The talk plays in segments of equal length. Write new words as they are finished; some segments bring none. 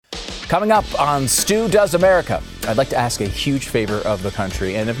Coming up on Stu Does America, I'd like to ask a huge favor of the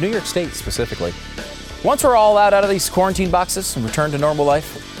country and of New York State specifically. Once we're all out of these quarantine boxes and return to normal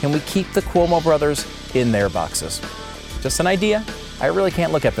life, can we keep the Cuomo brothers in their boxes? Just an idea. I really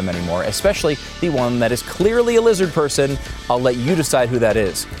can't look at them anymore, especially the one that is clearly a lizard person. I'll let you decide who that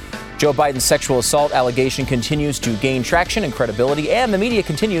is. Joe Biden's sexual assault allegation continues to gain traction and credibility, and the media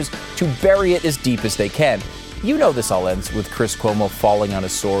continues to bury it as deep as they can. You know this all ends with Chris Cuomo falling on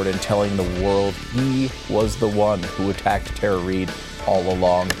his sword and telling the world he was the one who attacked Tara Reade all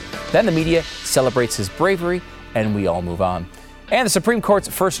along. Then the media celebrates his bravery, and we all move on. And the Supreme Court's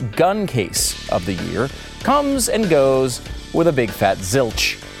first gun case of the year comes and goes with a big fat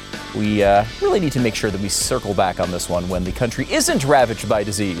zilch. We really need to make sure that we circle back on this one when the country isn't ravaged by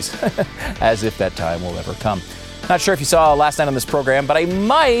disease, as if that time will ever come. Not sure if you saw last night on this program, but I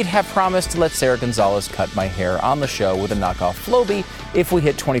might have promised to let Sarah Gonzalez cut my hair on the show with a knockoff Flowbee if we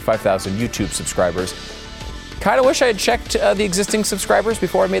hit 25,000 YouTube subscribers. Kind of wish I had checked the existing subscribers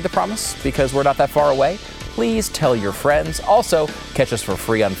before I made the promise, because we're not that far away. Please tell your friends. Also, catch us for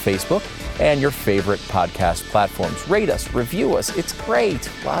free on Facebook and your favorite podcast platforms. Rate us, review us. It's great.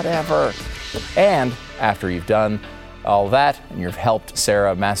 Whatever. And after you've done all that and you've helped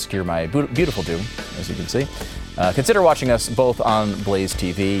Sarah massacre my beautiful doom, as you can see, consider watching us both on Blaze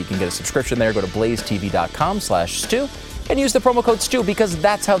TV. You can get a subscription there. Go to blazetv.com/Stu and use the promo code Stu, because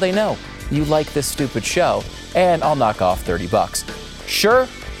that's how they know you like this stupid show. And I'll knock off $30. Sure,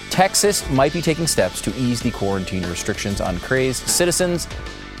 Texas might be taking steps to ease the quarantine restrictions on crazed citizens,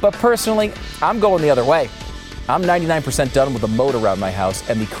 but personally, I'm going the other way. I'm 99% done with the moat around my house,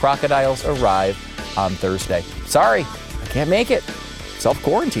 and the crocodiles arrive on Thursday. Sorry, I can't make it.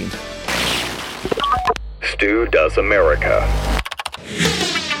 Self-quarantined. Stu Does America.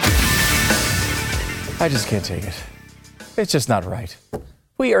 I just can't take it. It's just not right.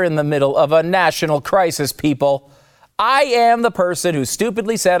 We are in the middle of a national crisis, people. I am the person who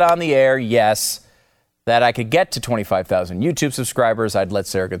stupidly said on the air, yes, that I could get to 25,000 YouTube subscribers. I'd let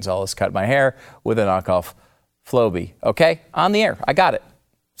Sarah Gonzalez cut my hair with a knockoff Flowbee. Okay? On the air. I got it.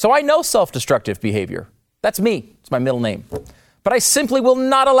 So I know self-destructive behavior. That's me. It's my middle name. But I simply will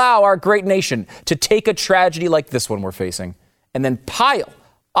not allow our great nation to take a tragedy like this one we're facing and then pile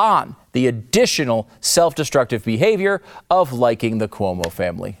on the additional self-destructive behavior of liking the Cuomo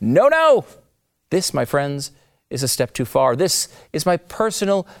family. No, no. This, my friends, is a step too far. This is my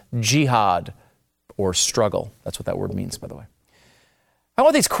personal jihad, or struggle. That's what that word means, by the way. I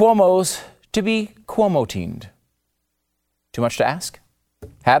want these Cuomos to be Cuomotined. Too much to ask?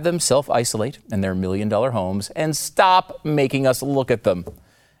 Have them self-isolate in their $1 million homes and stop making us look at them.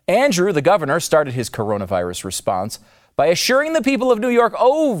 Andrew, the governor, started his coronavirus response by assuring the people of New York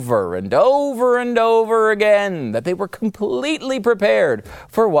over and over and over again that they were completely prepared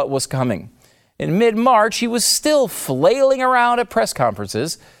for what was coming. In mid-March, he was still flailing around at press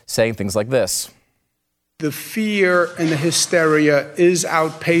conferences, saying things like this. The fear and the hysteria is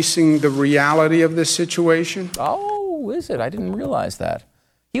outpacing the reality of this situation. Oh, is it? I didn't realize that.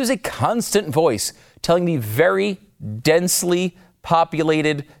 He was a constant voice telling the very densely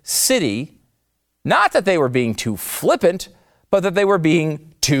populated city not that they were being too flippant, but that they were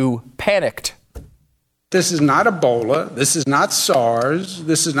being too panicked. This is not Ebola. This is not SARS.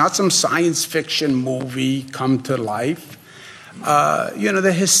 This is not some science fiction movie come to life.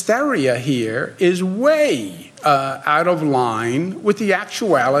 The hysteria here is way out of line with the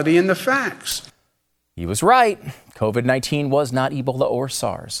actuality and the facts. He was right. COVID-19 was not Ebola or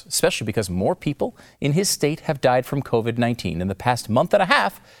SARS, especially because more people in his state have died from COVID-19 in the past month and a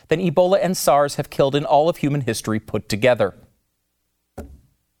half than Ebola and SARS have killed in all of human history put together.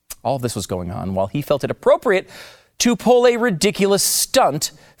 All of this was going on while he felt it appropriate to pull a ridiculous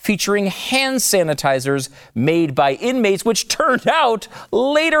stunt featuring hand sanitizers made by inmates, which turned out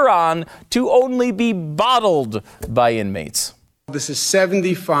later on to only be bottled by inmates. This is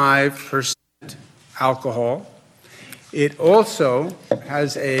 75% alcohol. It also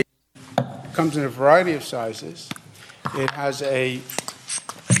comes in a variety of sizes. It has a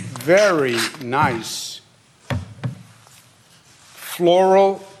very nice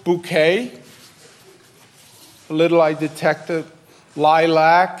floral bouquet. A little, I detected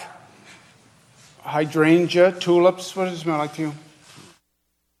lilac, hydrangea, tulips. What does it smell like to you?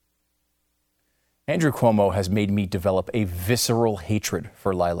 Andrew Cuomo has made me develop a visceral hatred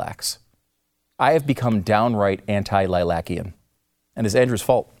for lilacs. I have become downright anti-lilacian, and it's Andrew's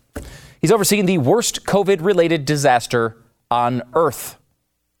fault. He's overseeing the worst COVID-related disaster on Earth.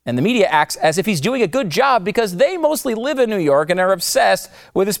 And the media acts as if he's doing a good job because they mostly live in New York and are obsessed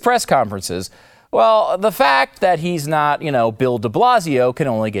with his press conferences. Well, the fact that he's not, Bill de Blasio can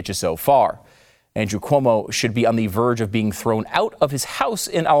only get you so far. Andrew Cuomo should be on the verge of being thrown out of his house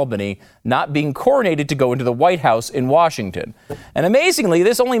in Albany, not being coronated to go into the White House in Washington. And amazingly,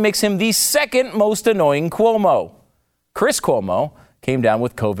 this only makes him the second most annoying Cuomo. Chris Cuomo came down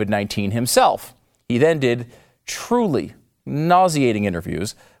with COVID-19 himself. He then did truly nauseating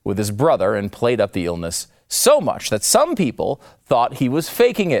interviews with his brother and played up the illness so much that some people thought he was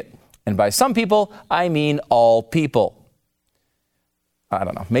faking it. And by some people, I mean all people. I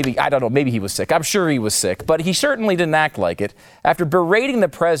don't know. Maybe he was sick. I'm sure he was sick, but he certainly didn't act like it. After berating the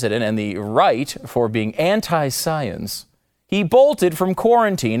president and the right for being anti-science, he bolted from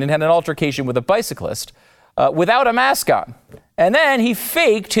quarantine and had an altercation with a bicyclist without a mask on. And then he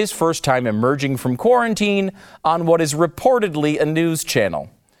faked his first time emerging from quarantine on what is reportedly a news channel.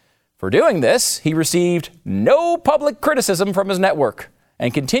 For doing this, he received no public criticism from his network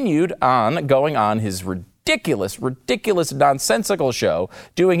and continued on going on his ridiculous, nonsensical show,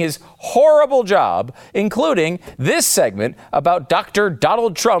 doing his horrible job, including this segment about Dr.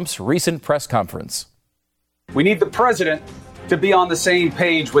 Donald Trump's recent press conference. We need the president to be on the same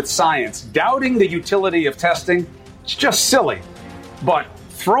page with science. Doubting the utility of testing, it's just silly. But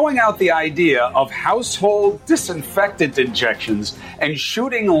throwing out the idea of household disinfectant injections and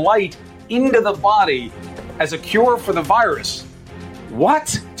shooting light into the body as a cure for the virus.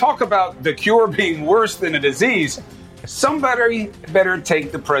 What? Talk about the cure being worse than a disease. Somebody better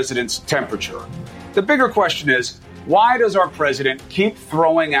take the president's temperature. The bigger question is, why does our president keep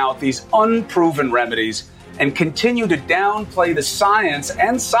throwing out these unproven remedies and continue to downplay the science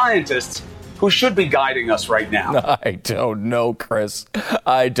and scientists who should be guiding us right now? I don't know, Chris.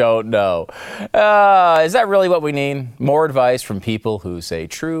 I don't know. Is that really what we need? More advice from people who say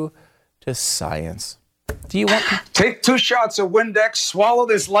true to science. Do you want to take 2 shots of Windex, swallow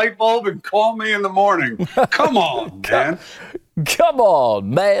this light bulb, and call me in the morning? Come on, man. Come on,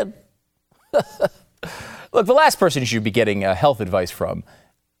 man. Look, the last person you should be getting health advice from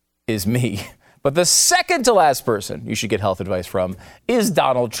is me. But the second to last person you should get health advice from is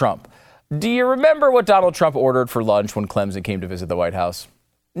Donald Trump. Do you remember what Donald Trump ordered for lunch when Clemson came to visit the White House?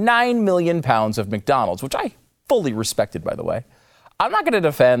 9 million pounds of McDonald's, which I fully respected, by the way. I'm not going to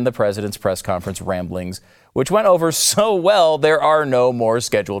defend the president's press conference ramblings, which went over so well there are no more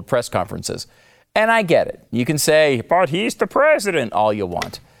scheduled press conferences. And I get it. You can say, but he's the president, all you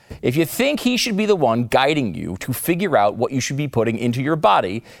want. If you think he should be the one guiding you to figure out what you should be putting into your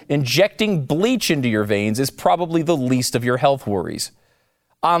body, injecting bleach into your veins is probably the least of your health worries.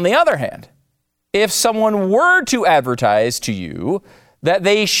 On the other hand, if someone were to advertise to you that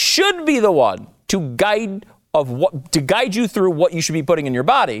they should be the one to guide you through what you should be putting in your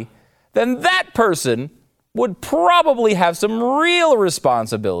body, then that person would probably have some real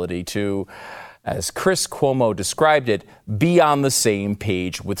responsibility to, as Chris Cuomo described it, be on the same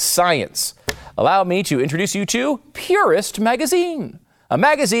page with science. Allow me to introduce you to Purist Magazine, a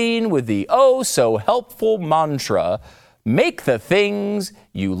magazine with the oh-so-helpful mantra, make the things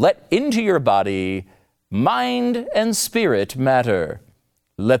you let into your body, mind and spirit matter.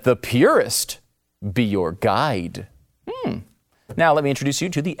 Let the purist be your guide. Now let me introduce you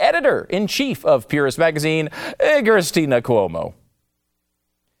to the editor-in-chief of Purist Magazine, Christina Cuomo.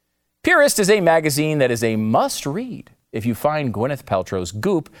 Purist is a magazine that is a must-read if you find Gwyneth Paltrow's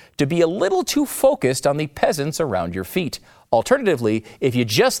Goop to be a little too focused on the peasants around your feet. Alternatively, if you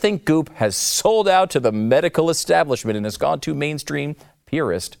just think Goop has sold out to the medical establishment and has gone too mainstream,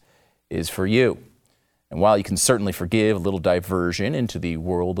 Purist is for you. And while you can certainly forgive a little diversion into the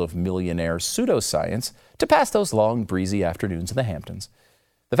world of millionaire pseudoscience to pass those long, breezy afternoons in the Hamptons,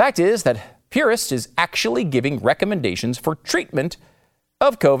 the fact is that Purist is actually giving recommendations for treatment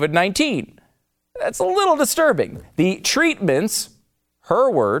of COVID-19. That's a little disturbing. The treatments, her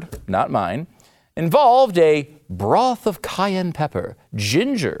word, not mine, involved a broth of cayenne pepper,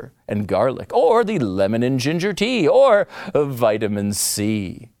 ginger, and garlic, or the lemon and ginger tea, or vitamin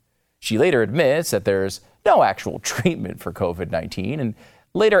C. She later admits that there's no actual treatment for COVID-19 and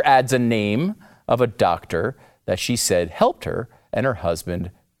later adds a name of a doctor that she said helped her and her husband,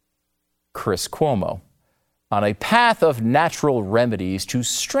 Chris Cuomo, on a path of natural remedies to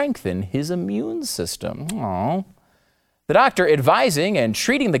strengthen his immune system. Aww. The doctor advising and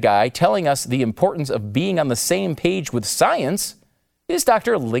treating the guy, telling us the importance of being on the same page with science, is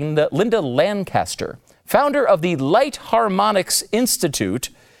Dr. Linda Lancaster, founder of the Light Harmonics Institute,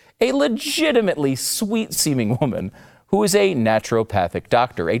 a legitimately sweet-seeming woman who is a naturopathic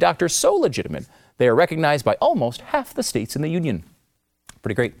doctor, a doctor so legitimate they are recognized by almost half the states in the union.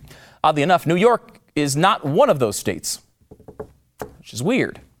 Pretty great. Oddly enough, New York is not one of those states, which is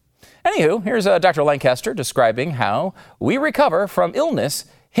weird. Anywho, here's Dr. Lancaster describing how we recover from illness.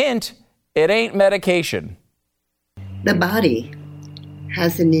 Hint, it ain't medication. The body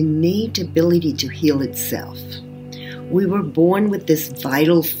has an innate ability to heal itself. We were born with this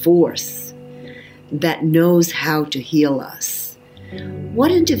vital force that knows how to heal us.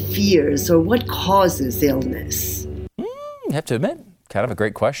 What interferes or what causes illness? You have to admit, kind of a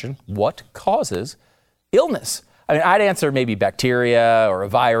great question. What causes illness? I mean, I'd answer maybe bacteria or a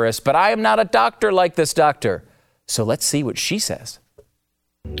virus, but I am not a doctor like this doctor. So let's see what she says.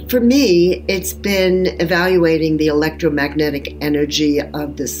 For me, it's been evaluating the electromagnetic energy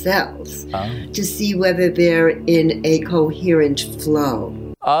of the cells to see whether they're in a coherent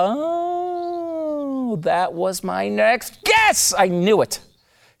flow. Oh, that was my next guess. I knew it.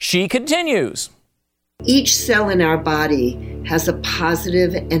 She continues. Each cell in our body has a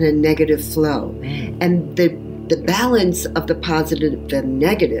positive and a negative flow. And the balance of the positive and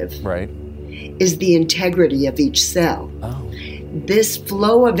negative is the integrity of each cell. This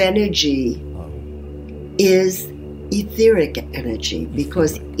flow of energy is etheric energy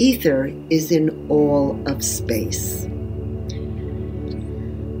because ether is in all of space.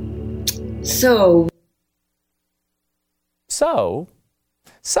 So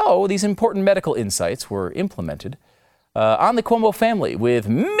these important medical insights were implemented on the Cuomo family with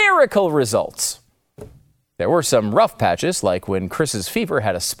miracle results. There were some rough patches, like when Chris's fever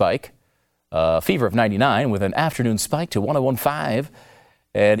had a spike. Fever of 99 with an afternoon spike to 101.5,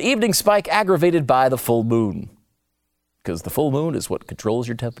 an evening spike aggravated by the full moon, because the full moon is what controls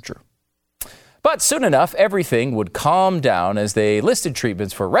your temperature. But soon enough, everything would calm down as they listed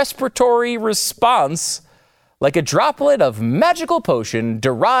treatments for respiratory response, like a droplet of magical potion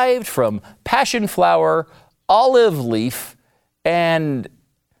derived from passion flower, olive leaf, and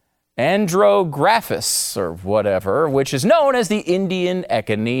andrographis, or whatever, which is known as the Indian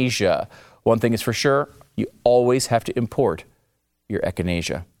echinacea. One thing is for sure, you always have to import your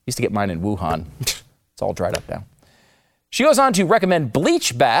echinacea. Used to get mine in Wuhan. It's all dried up now. She goes on to recommend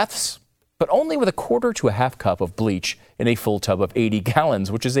bleach baths, but only with a quarter to a half cup of bleach in a full tub of 80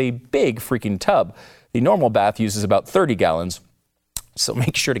 gallons, which is a big freaking tub. The normal bath uses about 30 gallons, so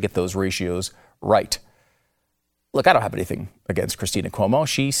make sure to get those ratios right. Look, I don't have anything against Christina Cuomo.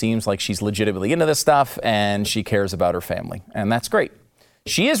 She seems like she's legitimately into this stuff, and she cares about her family, and that's great.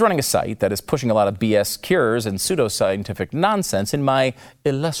 She is running a site that is pushing a lot of BS cures and pseudoscientific nonsense, in my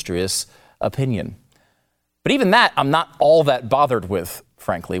illustrious opinion. But even that, I'm not all that bothered with,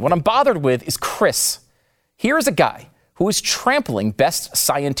 frankly. What I'm bothered with is Chris. Here is a guy who is trampling best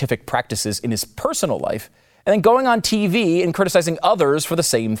scientific practices in his personal life and then going on TV and criticizing others for the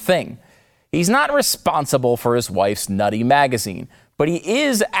same thing. He's not responsible for his wife's nutty magazine, but he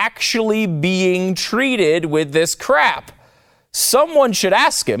is actually being treated with this crap. Someone should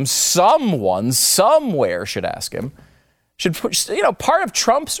ask him, someone somewhere should ask him, part of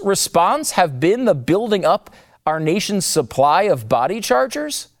Trump's response have been the building up our nation's supply of body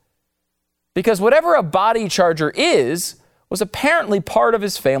chargers? Because whatever a body charger is, was apparently part of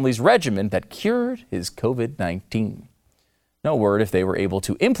his family's regimen that cured his COVID-19. No word if they were able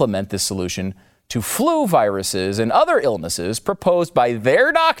to implement this solution to flu viruses and other illnesses proposed by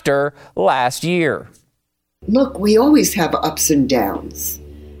their doctor last year. Look, we always have ups and downs.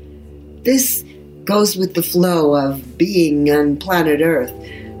 This goes with the flow of being on planet Earth.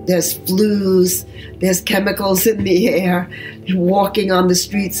 There's flus, there's chemicals in the air. Walking on the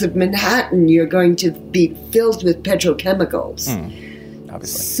streets of Manhattan, you're going to be filled with petrochemicals.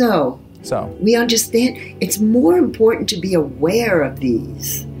 Obviously. So we understand it's more important to be aware of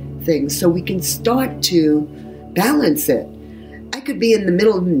these things so we can start to balance it. I could be in the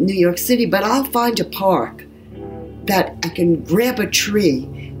middle of New York City, but I'll find a park that I can grab a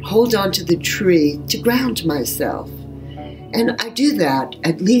tree, hold on to the tree to ground myself. And I do that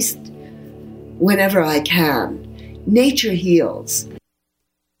at least whenever I can. Nature heals.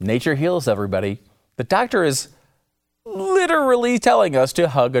 Nature heals, everybody. The doctor is literally telling us to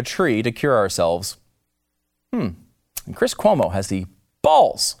hug a tree to cure ourselves. And Chris Cuomo has the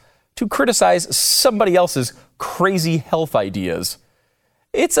balls to criticize somebody else's crazy health ideas.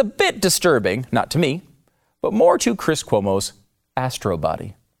 It's a bit disturbing, not to me, but more to Chris Cuomo's astro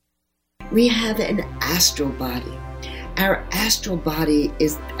body. We have an astral body. Our astral body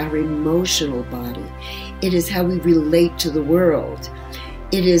is our emotional body. It is how we relate to the world.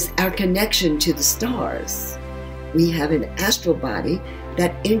 It is our connection to the stars. We have an astral body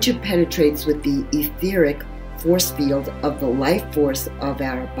that interpenetrates with the etheric force field of the life force of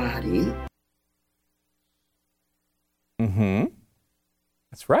our body.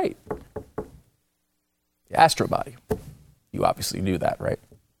 That's right. The astro body. You obviously knew that, right?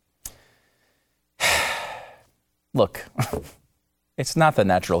 Look, it's not the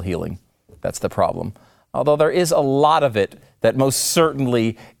natural healing that's the problem, although there is a lot of it that most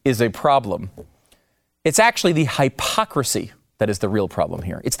certainly is a problem. It's actually the hypocrisy that is the real problem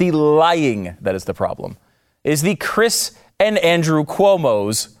here. It's the lying that is the problem. It is the Chris and Andrew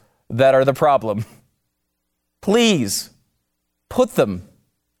Cuomos that are the problem. Please put them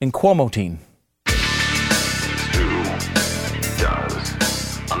in Cuomotine. Who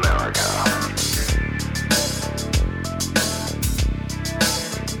does America?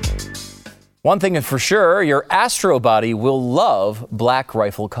 One thing is for sure, your Astro body will love Black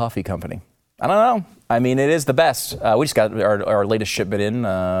Rifle Coffee Company. I don't know. I mean, it is the best. We just got our latest shipment in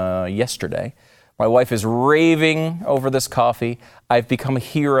yesterday. My wife is raving over this coffee. I've become a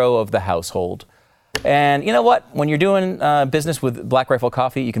hero of the household. And you know what? When you're doing business with Black Rifle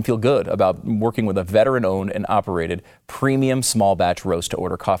Coffee, you can feel good about working with a veteran-owned and operated premium small batch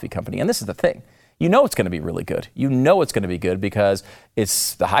roast-to-order coffee company. And this is the thing. You know it's going to be really good. You know it's going to be good because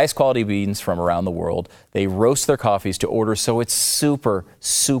it's the highest quality beans from around the world. They roast their coffees to order, so it's super,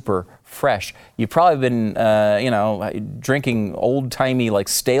 super fresh. You've probably been, drinking old-timey,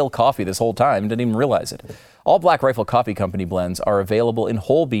 stale coffee this whole time, didn't even realize it. All Black Rifle Coffee Company blends are available in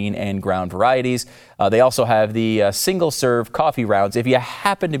whole bean and ground varieties. They also have the single-serve coffee rounds if you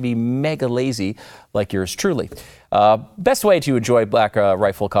happen to be mega lazy like yours truly. Best way to enjoy Black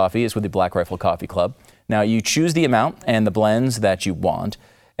Rifle coffee is with the Black Rifle Coffee Club. Now, you choose the amount and the blends that you want,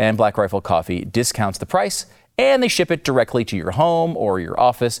 and Black Rifle Coffee discounts the price, and they ship it directly to your home or your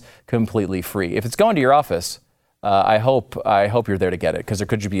office completely free. If it's going to your office, I hope you're there to get it, because there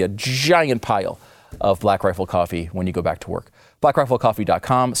could be a giant pile of Black Rifle Coffee when you go back to work.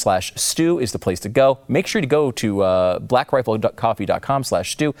 BlackRifleCoffee.com/stew is the place to go. Make sure to go to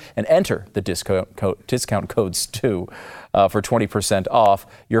BlackRifleCoffee.com/stew and enter the discount code STEW for 20% off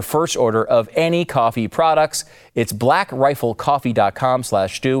your first order of any coffee products. It's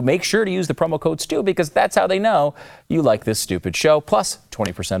BlackRifleCoffee.com/stew. Make sure to use the promo code STEW because that's how they know you like this stupid show, plus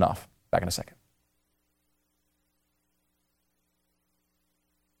 20% off. Back in a second.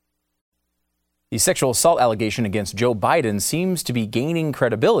 The sexual assault allegation against Joe Biden seems to be gaining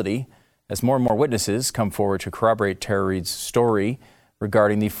credibility as more and more witnesses come forward to corroborate Tara Reade's story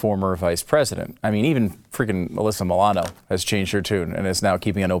regarding the former vice president. I mean, even freaking Alyssa Milano has changed her tune and is now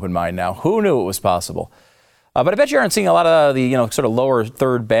keeping an open mind now. Who knew it was possible? But I bet you aren't seeing a lot of the, sort of lower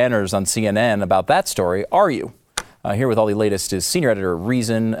third banners on CNN about that story, are you? Here with all the latest is senior editor of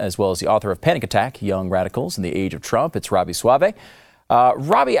Reason, as well as the author of Panic Attack, Young Radicals in the Age of Trump. It's Robby Soave.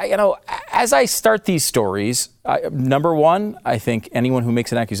 Robby, as I start these stories, number one, I think anyone who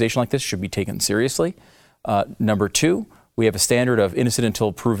makes an accusation like this should be taken seriously. Number two, we have a standard of innocent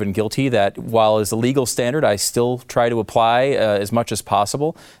until proven guilty that, while is a legal standard, I still try to apply as much as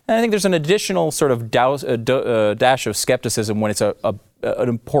possible. And I think there's an additional sort of dash of skepticism when it's an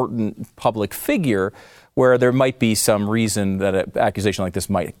important public figure where there might be some reason that an accusation like this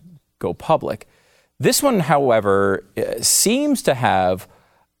might go public. This one, however, seems to have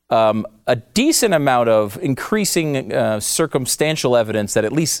a decent amount of increasing circumstantial evidence that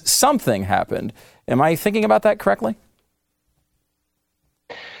at least something happened. Am I thinking about that correctly?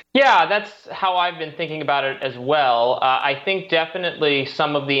 Yeah, that's how I've been thinking about it as well. I think definitely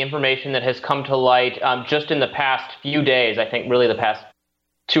some of the information that has come to light just in the past few days, I think really the past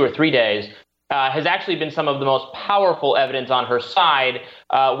 2 or 3 days, has actually been some of the most powerful evidence on her side,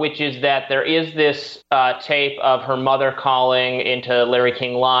 which is that there is this tape of her mother calling into Larry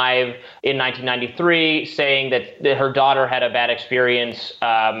King Live in 1993 saying that her daughter had a bad experience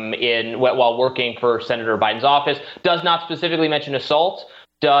while working for Senator Biden's office. Does not specifically mention assault,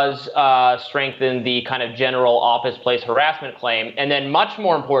 does strengthen the kind of general office place harassment claim. And then much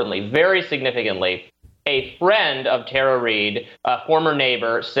more importantly, very significantly, a friend of Tara Reade, a former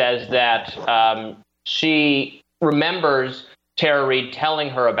neighbor, says that she remembers Tara Reade telling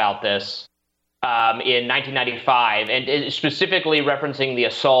her about this in 1995, and specifically referencing the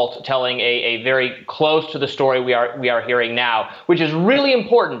assault, telling a very close to the story we are hearing now, which is really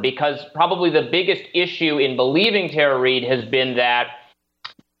important because probably the biggest issue in believing Tara Reade has been that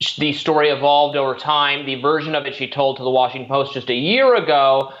the story evolved over time. The version of it she told to the Washington Post just a year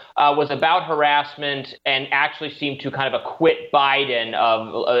ago was about harassment and actually seemed to kind of acquit Biden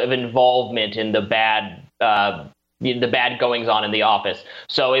of involvement in the bad goings on in the office.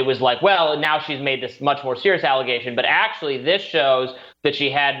 So it was like, well, now she's made this much more serious allegation, but actually this shows that she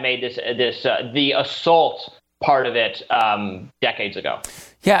had made the assault part of it decades ago.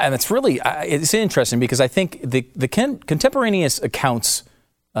 Yeah, and it's really it's interesting because I think the contemporaneous accounts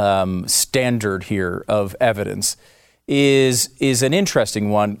standard here of evidence is an interesting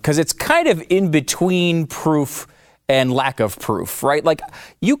one because it's kind of in between proof and lack of proof, right? Like,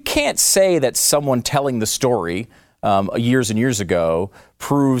 you can't say that someone telling the story years and years ago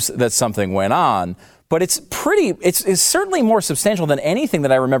proves that something went on. But it's certainly more substantial than anything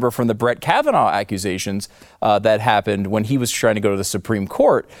that I remember from the Brett Kavanaugh accusations that happened when he was trying to go to the Supreme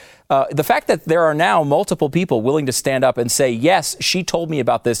Court. The fact that there are now multiple people willing to stand up and say, yes, she told me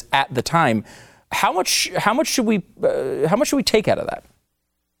about this at the time. How much should we take out of that?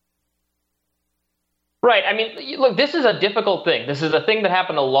 Right. I mean, look, this is a difficult thing. This is a thing that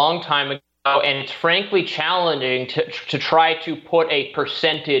happened a long time ago, and it's frankly challenging to try to put a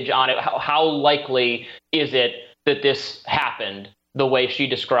percentage on it. How likely is it that this happened the way she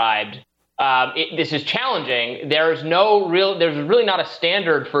described? This is challenging. There's really not a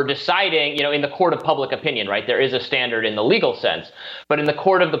standard for deciding, in the court of public opinion, right? There is a standard in the legal sense, but in the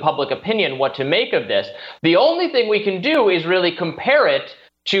court of the public opinion, what to make of this? The only thing we can do is really compare it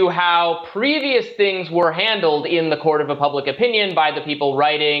to how previous things were handled in the court of a public opinion by the people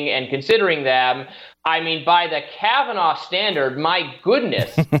writing and considering them. I mean, by the Kavanaugh standard, my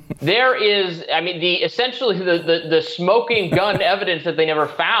goodness, there is, essentially the smoking gun evidence that they never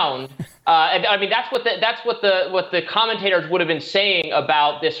found. That's what the commentators would have been saying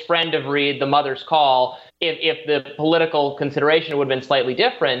about this friend of Reed, the mother's call, if the political consideration would have been slightly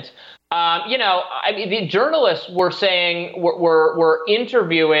different. The journalists were saying, we're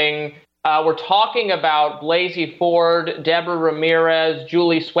interviewing, we're talking about Blasey Ford, Deborah Ramirez,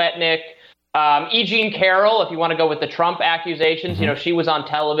 Julie Swetnick, E. Jean Carroll, if you want to go with the Trump accusations. She was on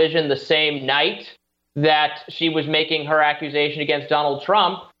television the same night that she was making her accusation against Donald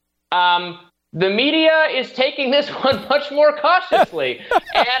Trump. The media is taking this one much more cautiously. And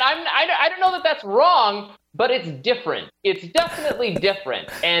I don't know that that's wrong, but it's different. It's definitely different.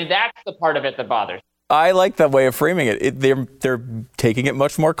 And that's the part of it that bothers me. I like that way of framing it. They're taking it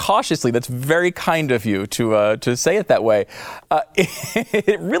much more cautiously. That's very kind of you to say it that way.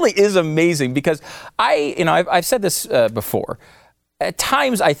 It really is amazing because I've said this before. At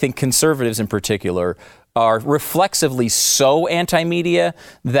times, I think conservatives in particular are reflexively so anti-media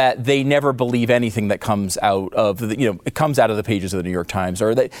that they never believe anything that comes out of it comes out of the pages of the New York Times,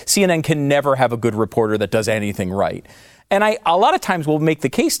 or that CNN can never have a good reporter that does anything right. And I a lot of times will make the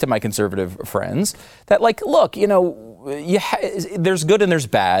case to my conservative friends that, like, look, there's good and there's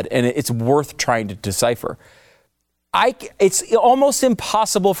bad, and it's worth trying to decipher. It's almost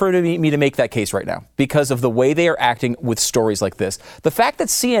impossible for me to make that case right now because of the way they are acting with stories like this. The fact that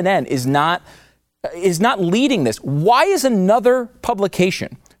CNN is not leading this. Why is another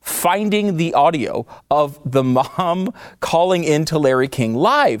publication finding the audio of the mom calling into Larry King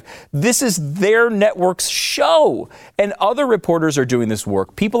live? This is their network's show. And other reporters are doing this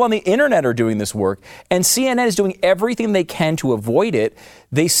work. People on the internet are doing this work. And CNN is doing everything they can to avoid it.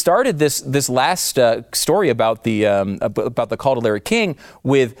 They started this last story about the call to Larry King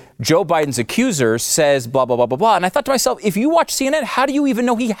with Joe Biden's accuser says blah, blah, blah, blah, blah. And I thought to myself, if you watch CNN, how do you even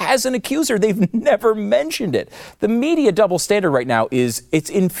know he has an accuser? They've never mentioned it. The media double standard right now it's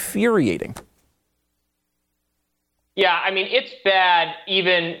infuriating. Yeah, it's bad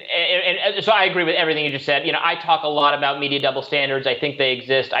even, and so I agree with everything you just said. I talk a lot about media double standards. I think they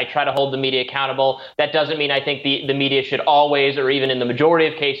exist. I try to hold the media accountable. That doesn't mean I think the media should always, or even in the majority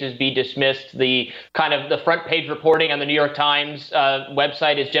of cases, be dismissed. The kind of the front page reporting on the New York Times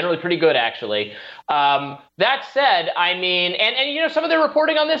website is generally pretty good, actually. That said, and some of their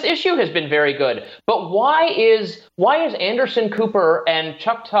reporting on this issue has been very good. But why is Anderson Cooper and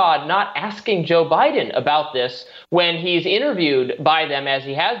Chuck Todd not asking Joe Biden about this when he's interviewed by them, as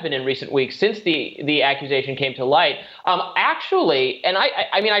he has been in recent weeks since the accusation came to light? Actually, and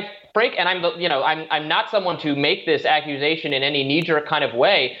I'm not someone to make this accusation in any knee-jerk kind of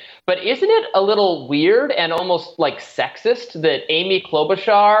way. But isn't it a little weird and almost like sexist that Amy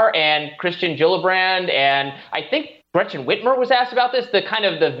Klobuchar and Christian Gillibrand and I think Gretchen Whitmer was asked about this, the kind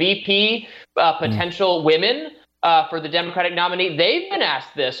of the VP potential women for the Democratic nominee? They've been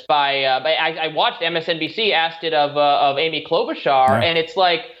asked this by I watched MSNBC asked it of Amy Klobuchar, right. And it's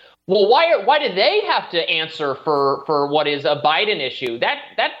like, well, why do they have to answer for what is a Biden issue? That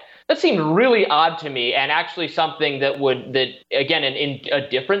seemed really odd to me, and actually something that again, in a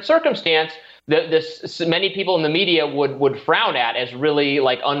different circumstance, many people in the media would frown at as really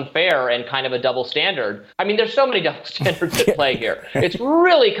like unfair and kind of a double standard. There's so many double standards at play here. It's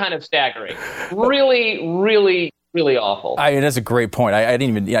really kind of staggering. Really, really, really awful. That's a great point. I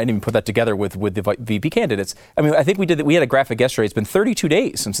didn't even put that together with the VP candidates. I think we had a graphic yesterday. It's been 32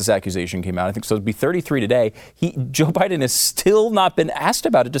 days since this accusation came out. I think so. It'd be 33 today. Joe Biden has still not been asked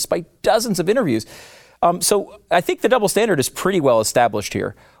about it, despite dozens of interviews. So I think the double standard is pretty well established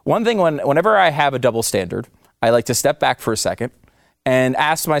here. One thing, whenever I have a double standard, I like to step back for a second and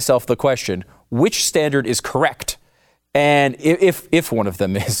ask myself the question, which standard is correct? And if one of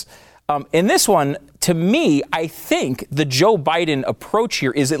them is. In this one, to me, I think the Joe Biden approach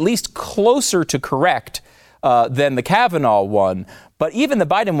here is at least closer to correct than the Kavanaugh one. But even the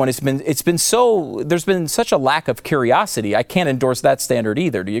Biden one, there's been such a lack of curiosity. I can't endorse that standard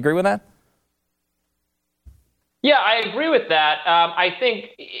either. Do you agree with that? Yeah, I agree with that. I think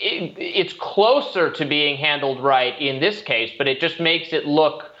it's closer to being handled right in this case, but it just makes it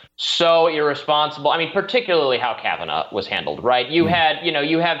look so irresponsible. I mean, particularly how Kavanaugh was handled, right? You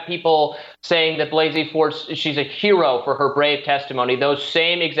have people saying that Blasey Ford, she's a hero for her brave testimony. Those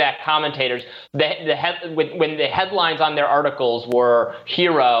same exact commentators, when the headlines on their articles were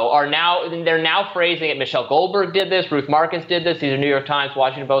hero, they're now phrasing it. Michelle Goldberg did this, Ruth Marcus did this. These are New York Times,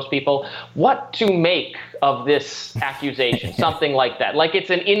 Washington Post people. What to make of this accusation? Something like that. Like it's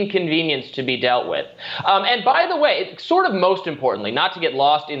an inconvenience to be dealt with. And by the way, sort of most importantly, not to get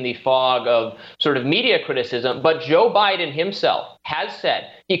lost in the fog of sort of media criticism, but Joe Biden himself has said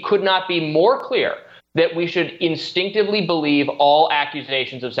he could not be more clear that we should instinctively believe all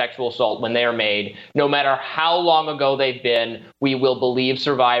accusations of sexual assault when they are made, no matter how long ago they've been. We will believe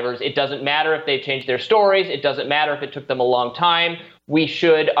survivors. It doesn't matter if they've changed their stories. It doesn't matter if it took them a long time.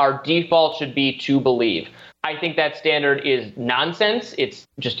 Our default should be to believe. I think that standard is nonsense. It's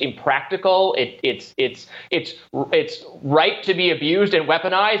just impractical. It's right to be abused and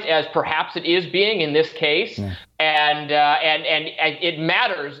weaponized, as perhaps it is being in this case. Yeah. And it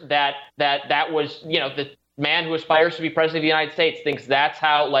matters that was, the man who aspires to be president of the United States thinks that's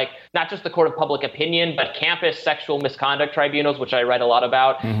how, not just the court of public opinion, but campus sexual misconduct tribunals, which I read a lot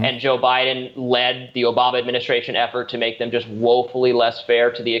about, and Joe Biden led the Obama administration effort to make them just woefully less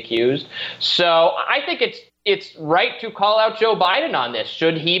fair to the accused. So I think it's right to call out Joe Biden on this.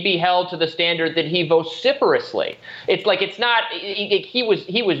 Should he be held to the standard that he vociferously? He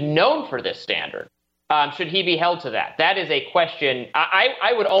was known for this standard. Should he be held to that? That is a question.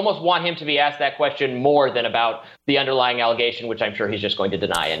 I would almost want him to be asked that question more than about the underlying allegation, which I'm sure he's just going to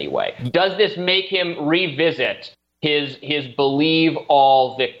deny anyway. Does this make him revisit his believe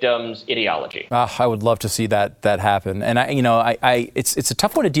all victims ideology? I would love to see that happen. And it's a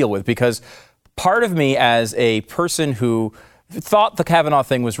tough one to deal with, because part of me, as a person who thought the Kavanaugh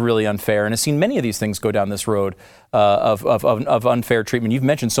thing was really unfair and has seen many of these things go down this road of unfair treatment. You've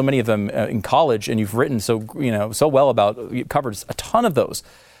mentioned so many of them in college, and you've written so well about, you've covered a ton of those.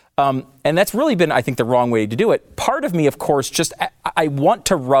 And that's really been, I think, the wrong way to do it. Part of me, of course, I want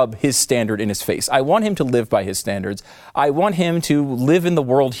to rub his standard in his face. I want him to live by his standards. I want him to live in the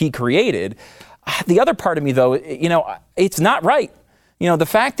world he created. The other part of me, though, it's not right. The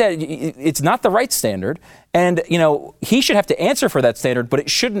fact that it's not the right standard, and, he should have to answer for that standard, but it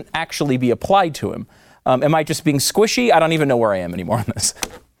shouldn't actually be applied to him. Am I just being squishy? I don't even know where I am anymore on this.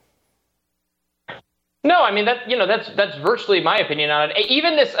 No, I mean, that's virtually my opinion on it.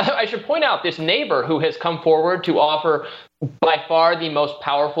 Even this, I should point out, this neighbor who has come forward to offer by far the most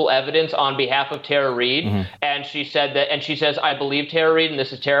powerful evidence on behalf of Tara Reade. And she says, I believe Tara Reade and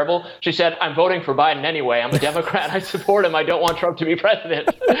this is terrible. She said, I'm voting for Biden anyway. I'm a Democrat. I support him. I don't want Trump to be president.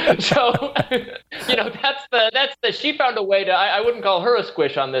 So, she found a way to, I wouldn't call her a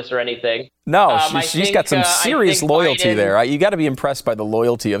squish on this or anything. No, she's got some serious loyalty Biden, there. You got to be impressed by the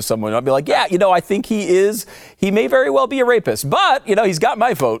loyalty of someone. I'll be like, yeah, I think he may very well be a rapist, but, he's got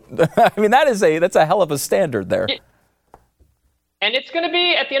my vote. I mean, that's a hell of a standard there. And it's going to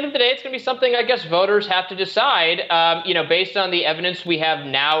be, at the end of the day, it's going to be something I guess voters have to decide, based on the evidence we have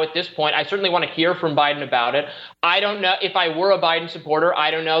now at this point. I certainly want to hear from Biden about it. I don't know if I were a Biden supporter,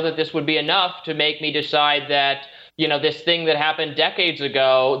 I don't know that this would be enough to make me decide that, this thing that happened decades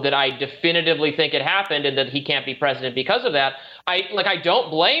ago, that I definitively think it happened and that he can't be president because of that. I'm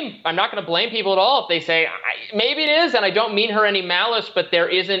not going to blame people at all if they say, maybe it is, and I don't mean her any malice, but there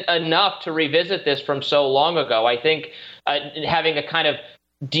isn't enough to revisit this from so long ago. I think having a kind of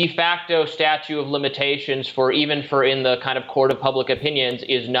de facto statute of limitations for in the kind of court of public opinions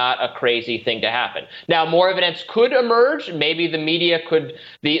is not a crazy thing to happen. Now, more evidence could emerge. Maybe the media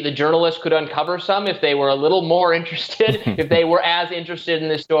the journalists could uncover some if they were a little more interested, if they were as interested in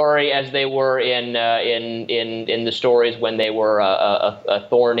this story as they were in the stories when they were a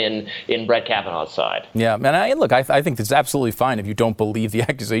thorn in Brett Kavanaugh's side. Yeah, and I think it's absolutely fine if you don't believe the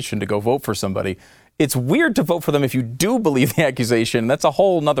accusation to go vote for somebody. It's weird to vote for them if you do believe the accusation. That's a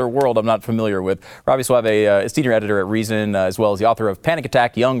whole nother world I'm not familiar with. Robby Soave, a senior editor at Reason, as well as the author of Panic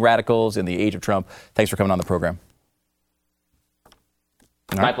Attack, Young Radicals in the Age of Trump. Thanks for coming on the program.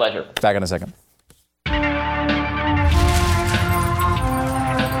 My pleasure. Back in a second.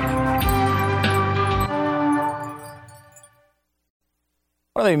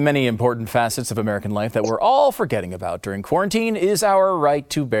 One of the many important facets of American life that we're all forgetting about during quarantine is our right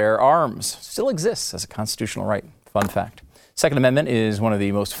to bear arms. It still exists as a constitutional right. Fun fact. Second Amendment is one of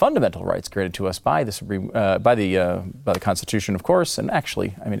the most fundamental rights granted to us by the Constitution, of course, and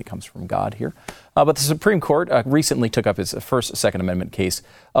actually, it comes from God here. But the Supreme Court recently took up its first Second Amendment case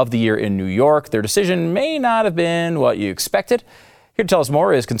of the year in New York. Their decision may not have been what you expected. Here to tell us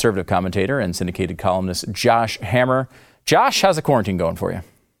more is conservative commentator and syndicated columnist Josh Hammer. Josh, how's the quarantine going for you?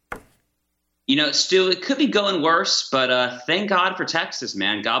 Stu, it could be going worse, but thank God for Texas,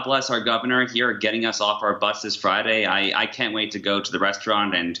 man. God bless our governor here getting us off our butts this Friday. I can't wait to go to the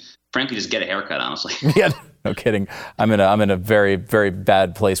restaurant and, frankly, just get a haircut, honestly. Yeah, no kidding. I'm in a very, very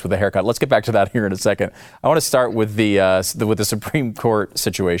bad place with a haircut. Let's get back to that here in a second. I want to start with the Supreme Court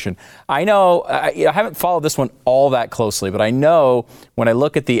situation. I know I haven't followed this one all that closely, but I know when I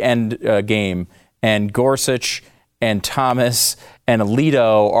look at the end game and Gorsuch and Thomas and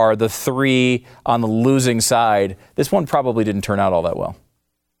Alito are the three on the losing side, this one probably didn't turn out all that well.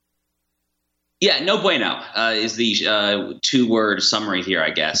 Yeah, no bueno is the two-word summary here,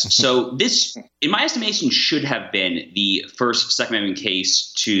 I guess. So this, in my estimation, should have been the first Second Amendment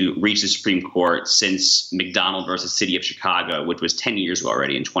case to reach the Supreme Court since McDonald versus City of Chicago, which was 10 years ago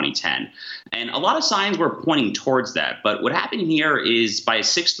already in 2010. And a lot of signs were pointing towards that. But what happened here is, by a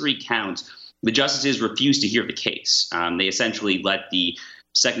 6-3 count, the justices refused to hear the case. They essentially let the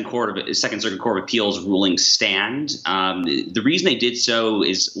Second Circuit Court of Appeals ruling stand. The reason they did so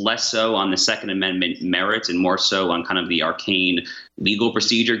is less so on the Second Amendment merits and more so on kind of the arcane legal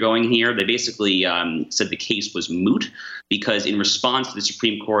procedure going here. They basically said the case was moot because in response to the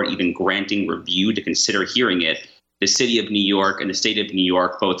Supreme Court even granting review to consider hearing it, the city of New York and the state of New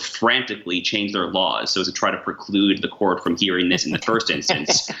York both frantically changed their laws so as to try to preclude the court from hearing this in the first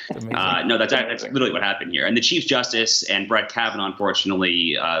instance. That's literally what happened here. And the Chief Justice and Brett Kavanaugh,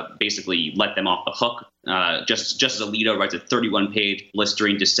 unfortunately, basically let them off the hook. Justice Alito writes a 31-page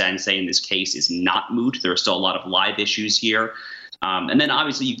blistering dissent saying this case is not moot. There are still a lot of live issues here. And then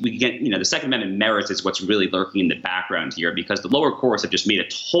obviously we get, the Second Amendment merits is what's really lurking in the background here because the lower courts have just made a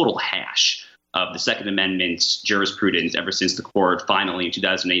total hash of the Second Amendment jurisprudence ever since the court finally in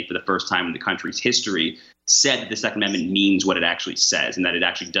 2008, for the first time in the country's history, said that the Second Amendment means what it actually says and that it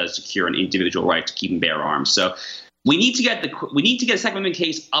actually does secure an individual right to keep and bear arms. So we need to get a Second Amendment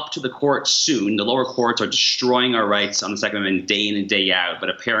case up to the court soon. The lower courts are destroying our rights on the Second Amendment day in and day out, but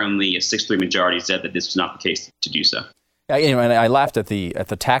apparently a 6-3 majority said that this was not the case to do so. And I laughed at the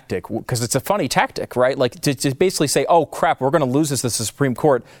tactic because it's a funny tactic, right? Like to basically say, "Oh crap, we're going to lose this to the Supreme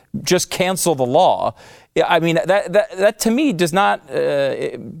Court. Just cancel the law." I mean, that to me does not.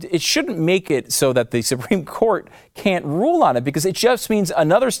 It shouldn't make it so that the Supreme Court can't rule on it because it just means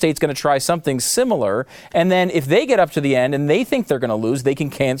another state's going to try something similar, and then if they get up to the end and they think they're going to lose, they can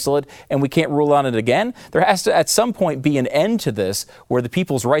cancel it, and we can't rule on it again. There has to, at some point, be an end to this where the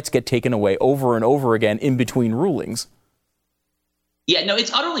people's rights get taken away over and over again in between rulings. Yeah, no,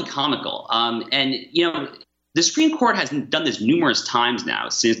 it's utterly comical. The Supreme Court has done this numerous times now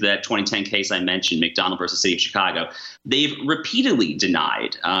since that 2010 case I mentioned, McDonald versus City of Chicago. They've repeatedly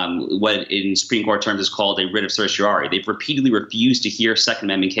denied what in Supreme Court terms is called a writ of certiorari. They've repeatedly refused to hear Second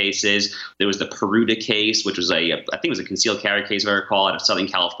Amendment cases. There was the Peruta case, which was I think it was a concealed carry case, if I recall, out of Southern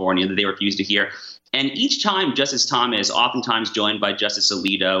California that they refused to hear. And each time Justice Thomas, oftentimes joined by Justice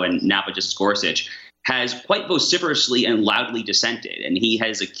Alito and now by Justice Gorsuch, has quite vociferously and loudly dissented. And he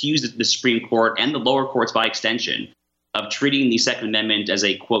has accused the Supreme Court and the lower courts by extension of treating the Second Amendment as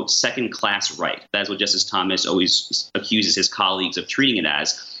a, quote, second-class right. That's what Justice Thomas always accuses his colleagues of treating it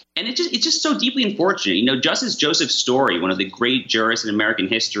as. And it's just so deeply unfortunate. Justice Joseph Story, one of the great jurists in American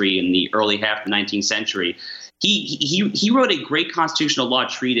history in the early half of the 19th century, he wrote a great constitutional law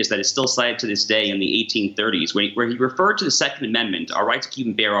treatise that is still cited to this day in the 1830s, where he referred to the Second Amendment, our right to keep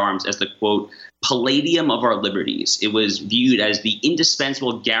and bear arms, as the, quote, palladium of our liberties. It was viewed as the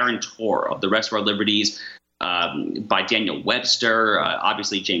indispensable guarantor of the rest of our liberties by Daniel Webster.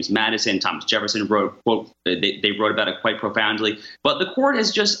 Obviously, James Madison, Thomas Jefferson wrote, quote, they wrote about it quite profoundly. But the court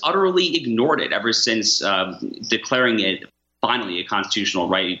has just utterly ignored it ever since declaring it finally a constitutional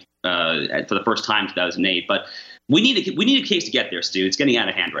right for the first time in 2008. But we need a case to get there, Stu. It's getting out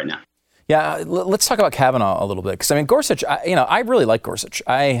of hand right now. Yeah, let's talk about Kavanaugh a little bit because Gorsuch. I really like Gorsuch.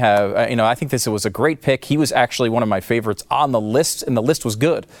 I think this was a great pick. He was actually one of my favorites on the list, and the list was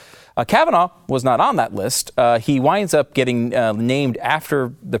good. Kavanaugh was not on that list. He winds up getting named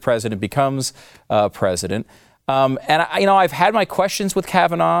after the president becomes president. I've had my questions with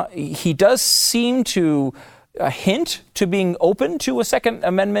Kavanaugh. He does seem to hint to being open to a Second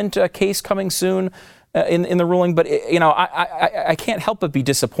Amendment case coming soon. in the ruling, but I can't help but be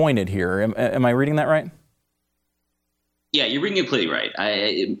disappointed here. Am I reading that right? Yeah, you're reading it completely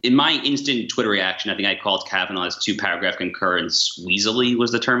right. In my instant Twitter reaction, I think I called Kavanaugh's 2-paragraph concurrence weaselly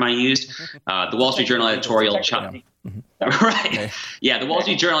was the term I used. The Wall Street Journal editorial chimed. Right. Yeah, the Wall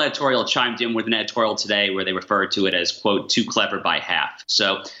Street Journal editorial chimed in with an editorial today where they referred to it as, quote, too clever by half.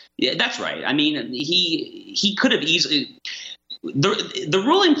 So yeah, that's right. I mean, he could have easily. The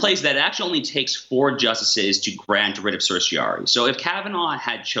rule in place that it actually only takes 4 justices to grant a writ of certiorari. So if Kavanaugh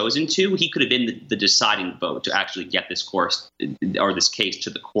had chosen to, he could have been the deciding vote to actually get this case to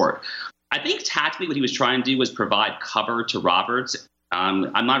the court. I think tactically what he was trying to do was provide cover to Roberts.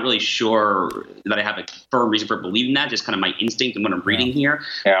 I'm not really sure that I have a firm reason for believing that, just kind of my instinct and what I'm reading here.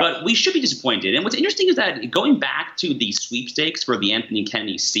 Yeah. But we should be disappointed. And what's interesting is that going back to the sweepstakes for the Anthony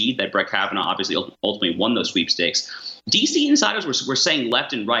Kennedy seat that Brett Kavanaugh obviously ultimately won those sweepstakes, D.C. insiders were saying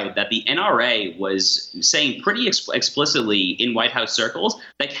left and right that the NRA was saying pretty explicitly in White House circles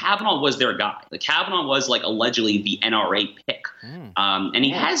that Kavanaugh was their guy. Like Kavanaugh was like allegedly the NRA pick. And he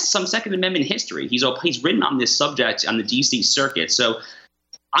has some Second Amendment history. He's written on this subject on the D.C. circuit. So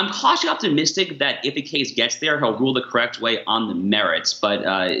I'm cautiously optimistic that if the case gets there, he'll rule the correct way on the merits, but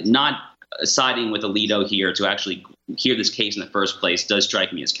not siding with Alito here to actually hear this case in the first place does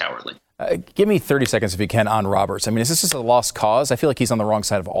strike me as cowardly. Give me 30 seconds, if you can, on Roberts. I mean, is this just a lost cause? I feel like he's on the wrong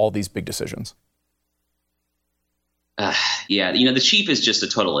side of all these big decisions. Yeah, the chief is just a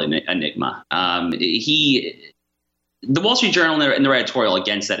total enigma. The Wall Street Journal in their editorial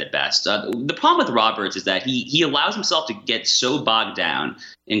again said it best. The problem with Roberts is that he allows himself to get so bogged down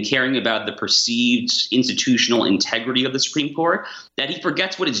in caring about the perceived institutional integrity of the Supreme Court that he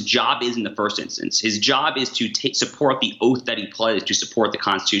forgets what his job is in the first instance. His job is to support the oath that he pledged to support the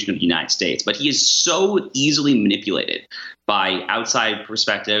Constitution of the United States. But he is so easily manipulated by outside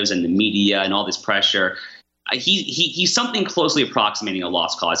perspectives and the media and all this pressure. He's something closely approximating a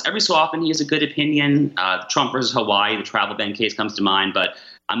lost cause. Every so often, he has a good opinion. Trump versus Hawaii, the travel ban case comes to mind. But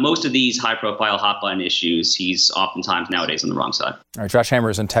on most of these high-profile, hot-button issues, he's oftentimes nowadays on the wrong side. All right, Josh Hammer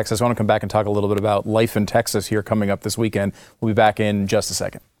is in Texas. I want to come back and talk a little bit about life in Texas here coming up this weekend. We'll be back in just a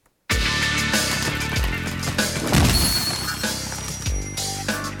second.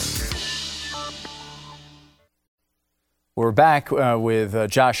 We're back with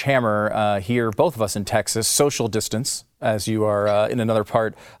Josh Hammer here, both of us in Texas, social distance, as you are in another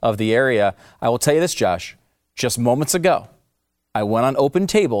part of the area. I will tell you this, Josh, just moments ago, I went on Open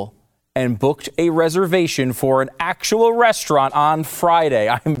Table and booked a reservation for an actual restaurant on Friday.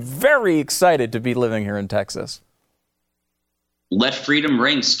 I'm very excited to be living here in Texas. Let freedom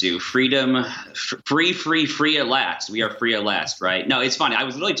ring, Stu. Freedom, free at last. We are free at last, right? No, it's funny. I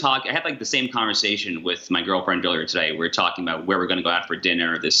was really I had like the same conversation with my girlfriend earlier today. We were talking about where we're going to go out for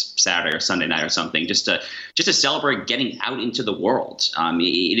dinner this Saturday or Sunday night or something, just to celebrate getting out into the world.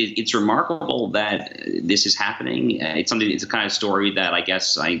 It's remarkable that this is happening. It's the kind of story that I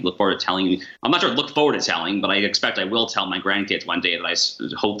guess I look forward to telling. I'm not sure I look forward to telling, but I expect I will tell my grandkids one day that I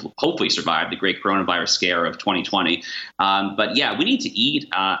hopefully survived the great coronavirus scare of 2020. But yeah, we need to eat.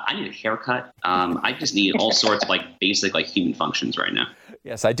 I need a haircut. I just need all sorts of basic human functions right now.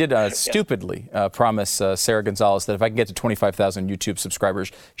 Yes, I did stupidly promise Sarah Gonzalez that if I can get to 25,000 YouTube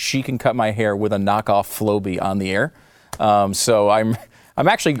subscribers, she can cut my hair with a knockoff Flowbee on the air. So I'm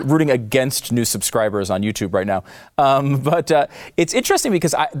actually rooting against new subscribers on YouTube right now. But it's interesting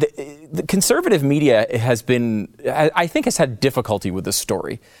because the conservative media has had difficulty with this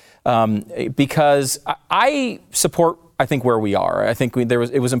story because I support. I think where we are. I think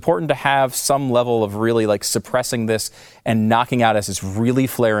it was important to have some level of really suppressing this and knocking out as it's really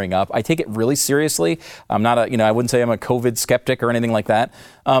flaring up. I take it really seriously. I'm not I wouldn't say I'm a COVID skeptic or anything like that.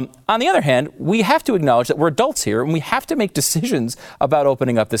 On the other hand, we have to acknowledge that we're adults here and we have to make decisions about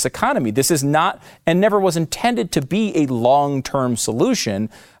opening up this economy. This is not and never was intended to be a long-term solution.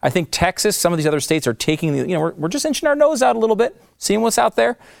 I think Texas, some of these other states are taking we're just inching our nose out a little bit, seeing what's out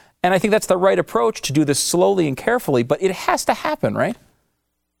there. And I think that's the right approach to do this slowly and carefully, but it has to happen, right?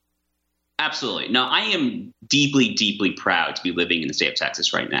 Absolutely. No, I am deeply, deeply proud to be living in the state of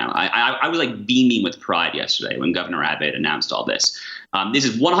Texas right now. I was beaming with pride yesterday when Governor Abbott announced all this. This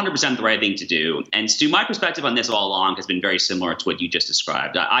is 100% the right thing to do. And Stu, my perspective on this all along has been very similar to what you just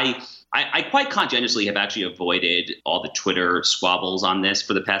described. I I quite conscientiously have actually avoided all the Twitter squabbles on this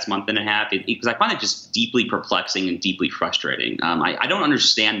for the past month and a half because I find it just deeply perplexing and deeply frustrating. I don't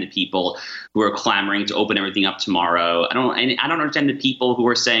understand the people who are clamoring to open everything up tomorrow. I don't understand the people who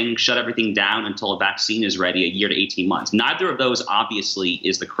are saying shut everything down until a vaccine is ready, a year to 18 months. Neither of those obviously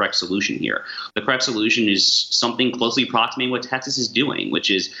is the correct solution here. The correct solution is something closely approximating what Texas is doing, which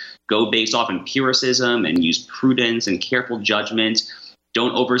is go based off empiricism and use prudence and careful judgment.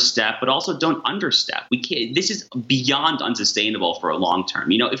 Don't overstep, but also don't understep. We can't. This is beyond unsustainable for a long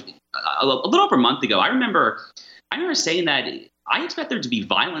term. If a little over a month ago, I remember saying that I expect there to be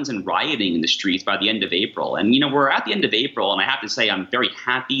violence and rioting in the streets by the end of April. And we're at the end of April, and I have to say I'm very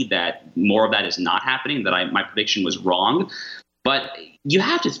happy that more of that is not happening. That my prediction was wrong. But you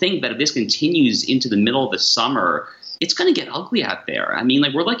have to think that if this continues into the middle of the summer, it's going to get ugly out there.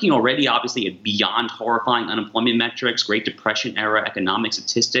 We're looking already, obviously, at beyond horrifying unemployment metrics. Great Depression era economic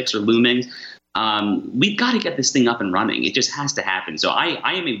statistics are looming. We've got to get this thing up and running. It just has to happen. So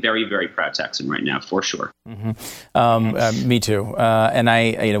I am a very, very proud Texan right now, for sure. Mm-hmm. Me too.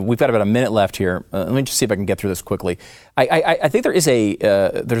 And we've got about a minute left here. Let me just see if I can get through this quickly. I think there is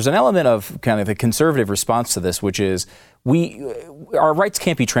there's an element of kind of the conservative response to this, which is our rights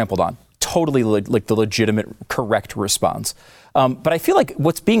can't be trampled on. Totally like the legitimate, correct response. But I feel like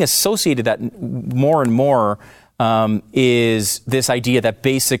what's being associated that more and more is this idea that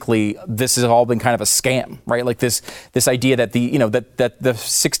basically this has all been kind of a scam, right? Like this idea that the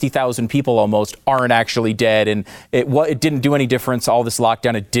 60,000 people almost aren't actually dead, and it didn't do any difference. All this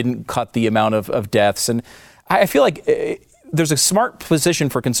lockdown, it didn't cut the amount of deaths, and I feel like there's a smart position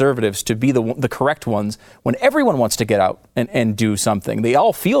for conservatives to be the correct ones when everyone wants to get out and do something. They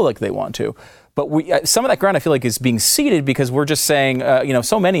all feel like they want to. But some of that ground I feel like is being ceded because we're just saying,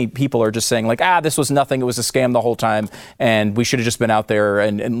 so many people are just saying like, this was nothing. It was a scam the whole time. And we should have just been out there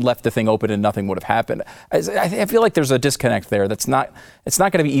and left the thing open and nothing would have happened. I feel like there's a disconnect there it's not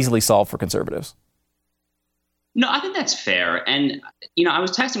going to be easily solved for conservatives. No, I think that's fair. And, I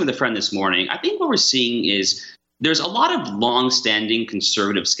was texting with a friend this morning. I think what we're seeing is there's a lot of longstanding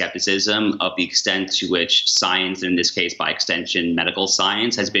conservative skepticism of the extent to which science, in this case, by extension, medical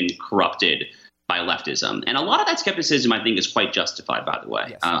science, has been corrupted by leftism. And a lot of that skepticism, I think, is quite justified, by the way.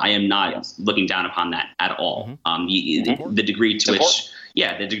 Yes. I am not looking down upon that at all. Mm-hmm. The degree to which,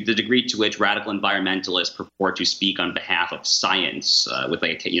 the degree to which radical environmentalists purport to speak on behalf of science with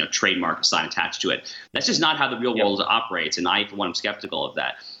like a trademark sign attached to it. That's just not how the real world operates. And I, for one, am skeptical of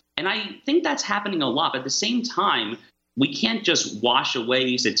that. And I think that's happening a lot. But at the same time, we can't just wash away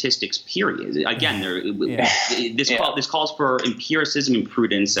these statistics, period. Again, this calls for empiricism and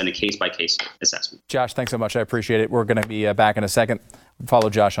prudence and a case-by-case assessment. Josh, thanks so much. I appreciate it. We're going to be back in a second. Follow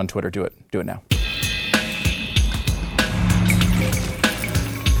Josh on Twitter. Do it now.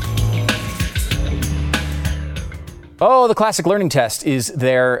 Oh, the classic learning test is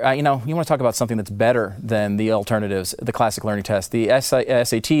there. You want to talk about something that's better than the alternatives. The classic learning test, the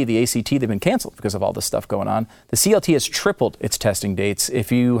SAT, the ACT, they've been canceled because of all this stuff going on. The CLT has tripled its testing dates.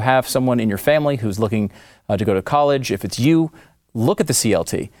 If you have someone in your family who's looking to go to college, if it's you, look at the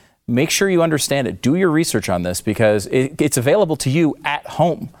CLT. Make sure you understand it. Do your research on this because it's available to you at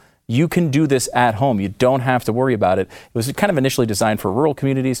home. You can do this at home. You don't have to worry about it. It was kind of initially designed for rural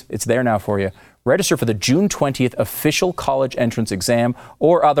communities. It's there now for you. Register for the June 20th official college entrance exam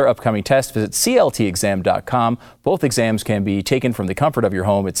or other upcoming tests. Visit cltexam.com. Both exams can be taken from the comfort of your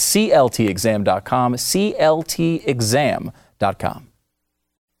home. It's cltexam.com, cltexam.com.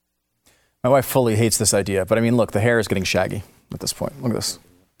 My wife fully hates this idea, but look, the hair is getting shaggy at this point. Look at this.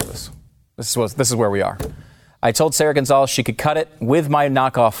 This is where we are. I told Sarah Gonzalez she could cut it with my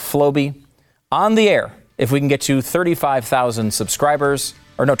knockoff Flowbee on the air if we can get to 35,000 subscribers,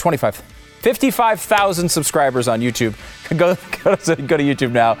 55,000 subscribers on YouTube. Go to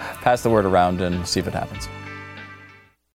YouTube now, pass the word around and see if it happens.